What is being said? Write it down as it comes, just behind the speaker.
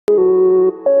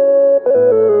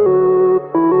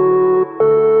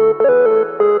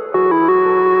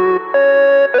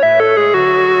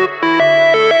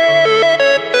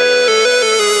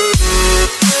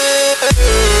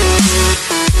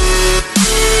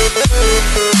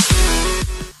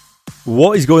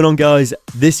What is going on, guys?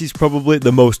 This is probably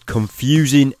the most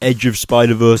confusing Edge of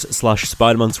Spider-Verse /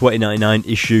 Spider-Man 2099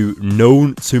 issue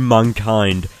known to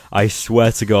mankind, I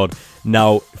swear to God.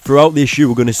 Now, throughout the issue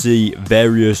we're going to see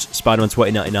various Spider-Man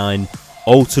 2099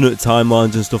 alternate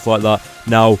timelines and stuff like that.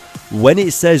 Now, when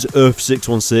it says Earth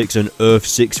 616 and Earth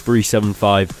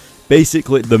 6375,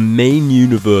 basically the main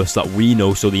universe that we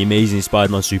know, so the Amazing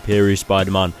Spider-Man, Superior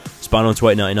Spider-Man, Spider-Man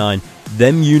 2099,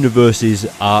 them universes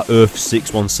are Earth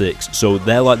 616, so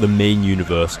they're like the main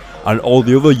universe, and all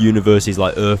the other universes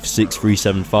like Earth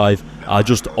 6375 are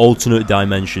just alternate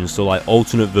dimensions, so like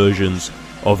alternate versions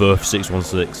of Earth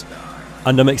 616.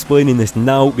 And I'm explaining this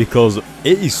now because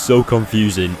it is so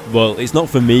confusing. Well, it's not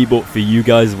for me, but for you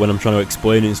guys when I'm trying to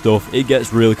explain it and stuff, it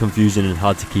gets really confusing and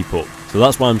hard to keep up. So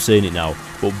that's why I'm saying it now.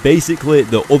 But basically,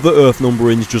 the other Earth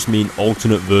numberings just mean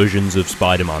alternate versions of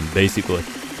Spider-Man, basically.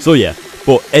 So yeah.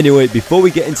 But anyway, before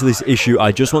we get into this issue,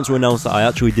 I just want to announce that I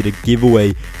actually did a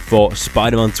giveaway for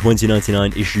Spider-Man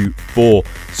 2099 issue 4.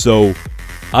 So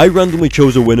I randomly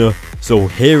chose a winner. So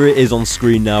here it is on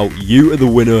screen now. You are the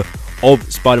winner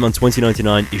of Spider-Man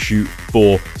 2099 issue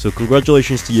 4. So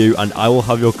congratulations to you, and I will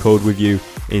have your code with you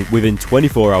within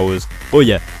 24 hours. But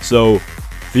yeah, so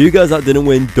for you guys that didn't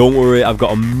win, don't worry. I've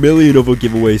got a million other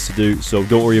giveaways to do, so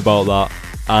don't worry about that.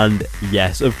 And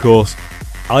yes, of course,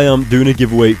 I am doing a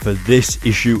giveaway for this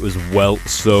issue as well.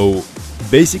 So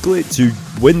basically, to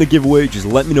win the giveaway, just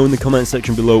let me know in the comment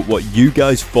section below what you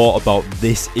guys thought about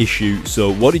this issue.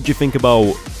 So what did you think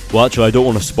about, well, actually I don't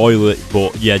want to spoil it,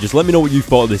 but yeah, just let me know what you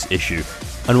thought of this issue.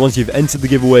 And once you've entered the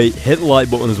giveaway, hit the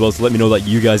like button as well to let me know that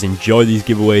you guys enjoy these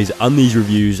giveaways and these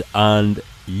reviews. And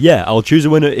yeah, I'll choose a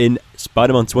winner in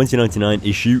Spider-Man 2099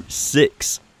 issue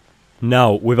 6.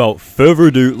 Now, without further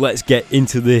ado, let's get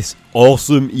into this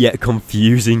awesome yet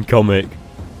confusing comic.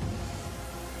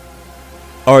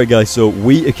 Alright guys, so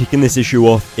we are kicking this issue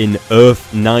off in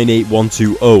Earth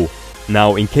 98120.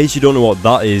 Now, in case you don't know what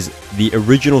that is, the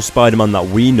original Spider-Man that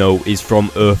we know is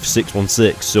from Earth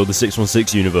 616, so the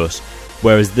 616 universe.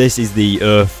 Whereas this is the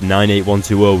Earth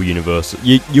 98120 universe.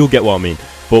 You'll get what I mean.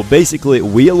 But basically,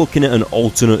 we are looking at an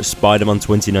alternate Spider-Man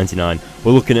 2099.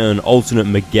 We're looking at an alternate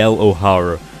Miguel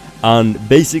O'Hara. And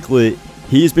basically,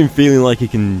 he has been feeling like he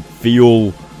can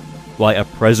feel like a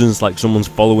presence, like someone's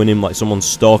following him, like someone's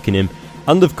stalking him.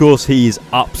 And of course, he is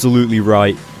absolutely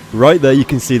right. Right there, you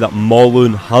can see that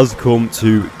Morlun has come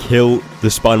to kill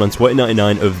the Spider-Man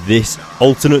 2099 of this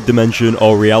alternate dimension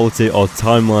or reality or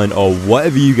timeline or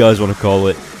whatever you guys want to call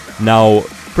it. Now,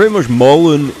 pretty much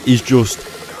Morlun is just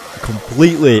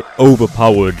completely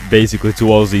overpowered, basically,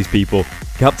 towards these people.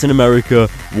 Captain America,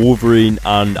 Wolverine,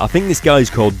 and I think this guy is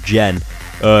called Jen.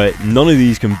 None of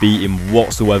these can beat him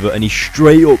whatsoever, and he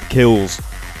straight up kills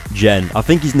Jen. I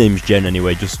think his name's Jen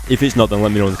anyway, just if it's not, then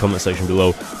let me know in the comment section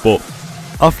below. But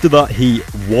after that, he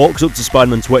walks up to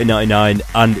Spider-Man 2099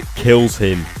 and kills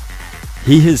him.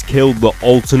 He has killed the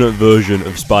alternate version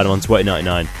of Spider-Man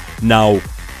 2099. Now,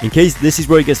 in case this is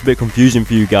where it gets a bit confusing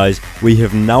for you guys, we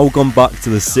have now gone back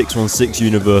to the 616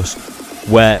 universe,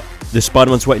 where the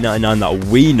Spider-Man 2099 that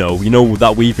we know, you know,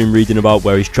 that we've been reading about,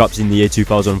 where he's trapped in the year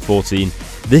 2014,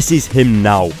 this is him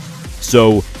now.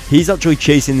 So he's actually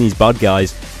chasing these bad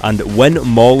guys, and when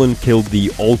Morlun killed the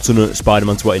alternate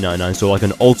Spider-Man 2099, so like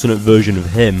an alternate version of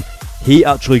him, he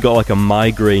actually got like a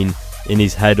migraine in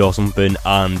his head or something,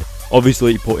 and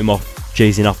obviously it put him off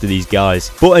chasing after these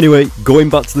guys. But anyway, going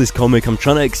back to this comic, I'm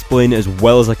trying to explain it as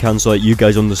well as I can so that you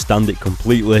guys understand it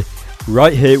completely.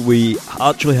 Right here, we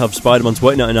actually have Spider-Man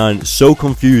 2099 so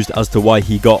confused as to why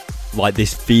he got like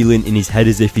this feeling in his head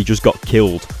as if he just got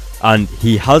killed. And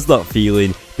he has that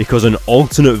feeling because an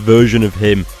alternate version of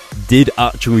him did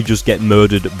actually just get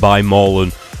murdered by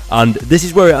Morlun. And this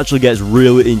is where it actually gets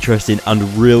really interesting and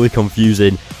really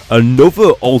confusing.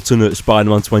 Another alternate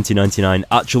Spider-Man 2099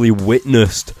 actually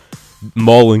witnessed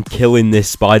Morlun killing this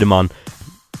Spider-Man.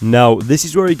 Now, this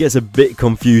is where it gets a bit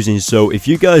confusing, so if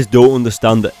you guys don't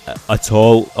understand it at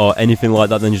all or anything like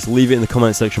that, then just leave it in the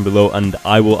comment section below and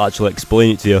I will actually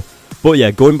explain it to you. But yeah,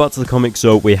 going back to the comic,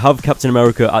 so we have Captain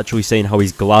America actually saying how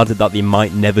he's glad that they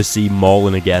might never see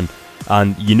Morlun again.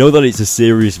 And you know that it's a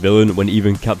serious villain when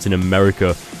even Captain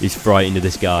America is frightened of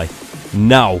this guy.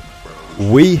 Now,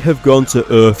 we have gone to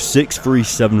Earth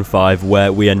 6375,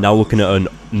 where we are now looking at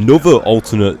another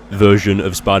alternate version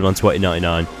of Spider-Man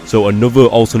 2099. So another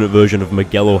alternate version of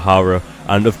Miguel O'Hara.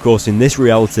 And of course, in this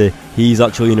reality, he's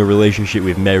actually in a relationship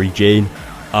with Mary Jane.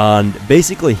 And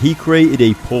basically, he created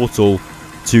a portal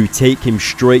to take him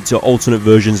straight to alternate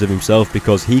versions of himself,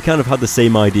 because he kind of had the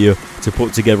same idea to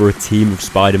put together a team of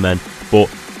Spider-Men. But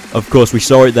of course, we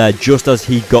saw it there just as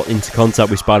he got into contact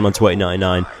with Spider-Man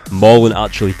 2099. Morlun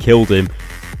actually killed him.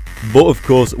 But of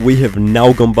course, we have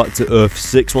now gone back to Earth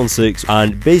 616,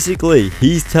 and basically,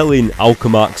 he's telling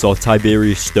Alchemax or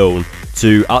Tiberius Stone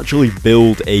to actually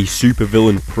build a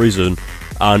supervillain prison.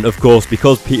 And of course,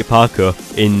 because Peter Parker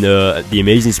in The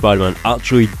Amazing Spider-Man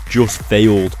actually just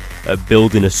failed at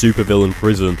building a supervillain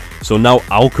prison, so now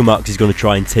Alchemax is going to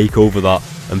try and take over that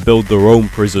and build their own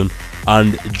prison.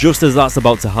 And just as that's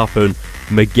about to happen,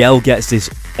 Miguel gets this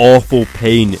awful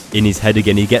pain in his head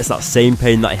again. He gets that same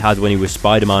pain that he had when he was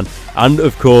Spider-Man, and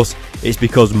of course it's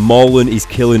because Morlun is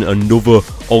killing another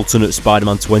alternate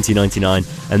Spider-Man 2099,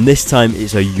 and this time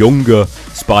it's a younger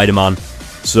Spider-Man.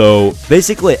 So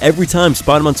basically every time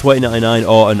Spider-Man 2099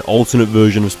 or an alternate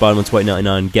version of Spider-Man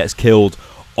 2099 gets killed,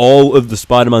 all of the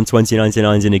Spider-Man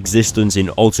 2099s in existence in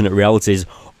alternate realities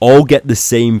all get the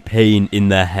same pain in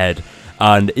their head,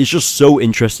 and it's just so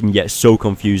interesting yet so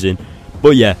confusing.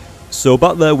 But yeah, so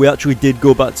back there we actually did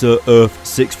go back to Earth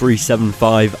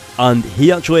 6375, and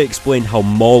he actually explained how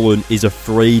Morlun is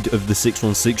afraid of the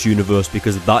 616 universe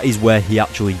because that is where he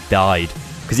actually died.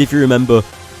 Because if you remember,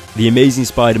 the Amazing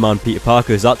Spider-Man Peter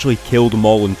Parker has actually killed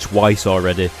Morlun twice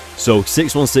already, so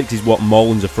 616 is what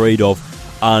Morlun's afraid of.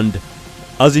 And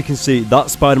as you can see, that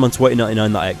Spider-Man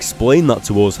 2099 that explained that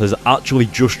to us has actually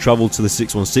just travelled to the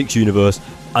 616 universe,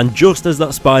 and just as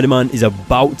that Spider-Man is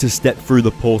about to step through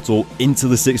the portal into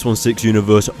the 616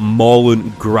 universe,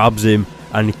 Morlun grabs him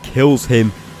and kills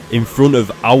him in front of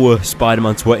our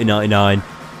Spider-Man 2099,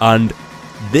 and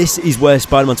this is where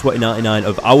Spider-Man 2099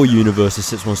 of our universe, the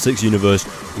 616 universe,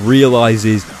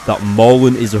 realises that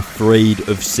Morlun is afraid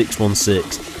of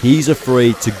 616. He's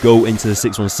afraid to go into the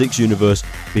 616 universe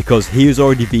because he has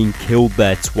already been killed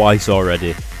there twice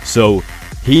already. So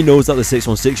he knows that the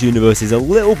 616 universe is a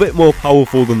little bit more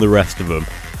powerful than the rest of them.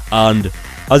 And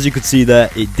as you could see there,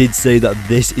 it did say that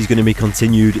this is going to be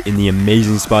continued in the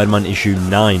Amazing Spider-Man issue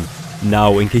 9.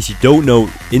 Now, in case you don't know,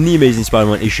 in the Amazing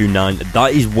Spider-Man issue 9,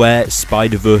 that is where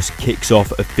Spider-Verse kicks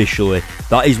off officially.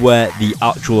 That is where the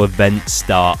actual event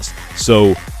starts.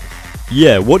 So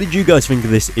yeah, what did you guys think of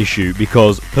this issue?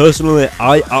 Because personally,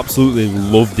 I absolutely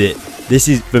loved it. This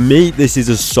is, for me, this is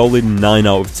a solid 9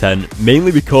 out of 10,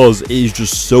 mainly because it is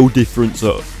just so different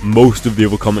to most of the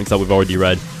other comics that we've already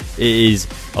read. It is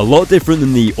a lot different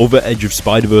than the other Edge of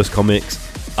Spider-Verse comics,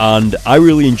 and I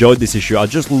really enjoyed this issue. I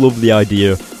just love the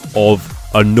idea of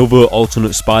another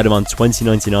alternate Spider-Man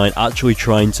 2099 actually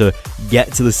trying to get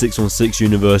to the 616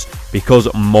 universe because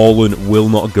Morlun will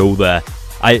not go there.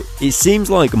 It seems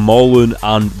like Morlun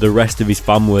and the rest of his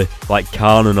family, like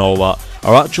Khan and all that,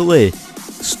 are actually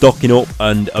stocking up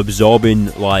and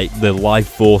absorbing like the life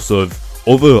force of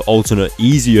other alternate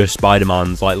easier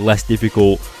Spider-Mans, like less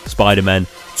difficult Spider-Men,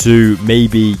 to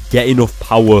maybe get enough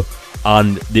power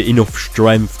and enough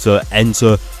strength to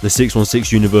enter the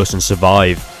 616 universe and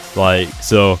survive. Like,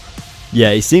 so yeah,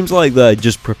 it seems like they're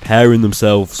just preparing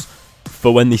themselves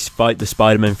for when they fight the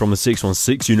Spider-Man from the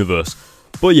 616 universe.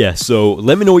 But yeah, so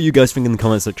let me know what you guys think in the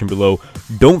comment section below.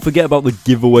 Don't forget about the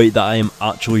giveaway that I am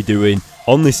actually doing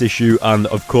on this issue, and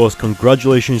of course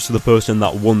congratulations to the person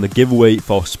that won the giveaway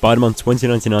for Spider-Man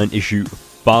 2099 issue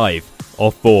 5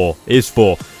 or 4. It is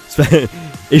 4.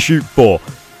 Issue 4.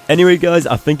 Anyway guys,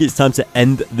 I think it's time to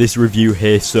end this review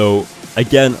here, so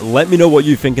again, let me know what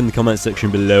you think in the comment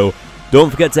section below. Don't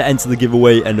forget to enter the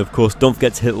giveaway, and of course don't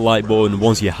forget to hit the like button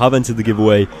once you have entered the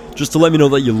giveaway, just to let me know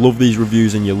that you love these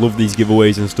reviews and you love these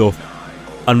giveaways and stuff.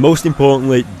 And most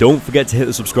importantly, don't forget to hit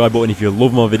the subscribe button if you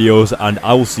love my videos, and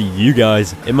I will see you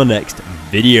guys in my next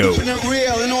video.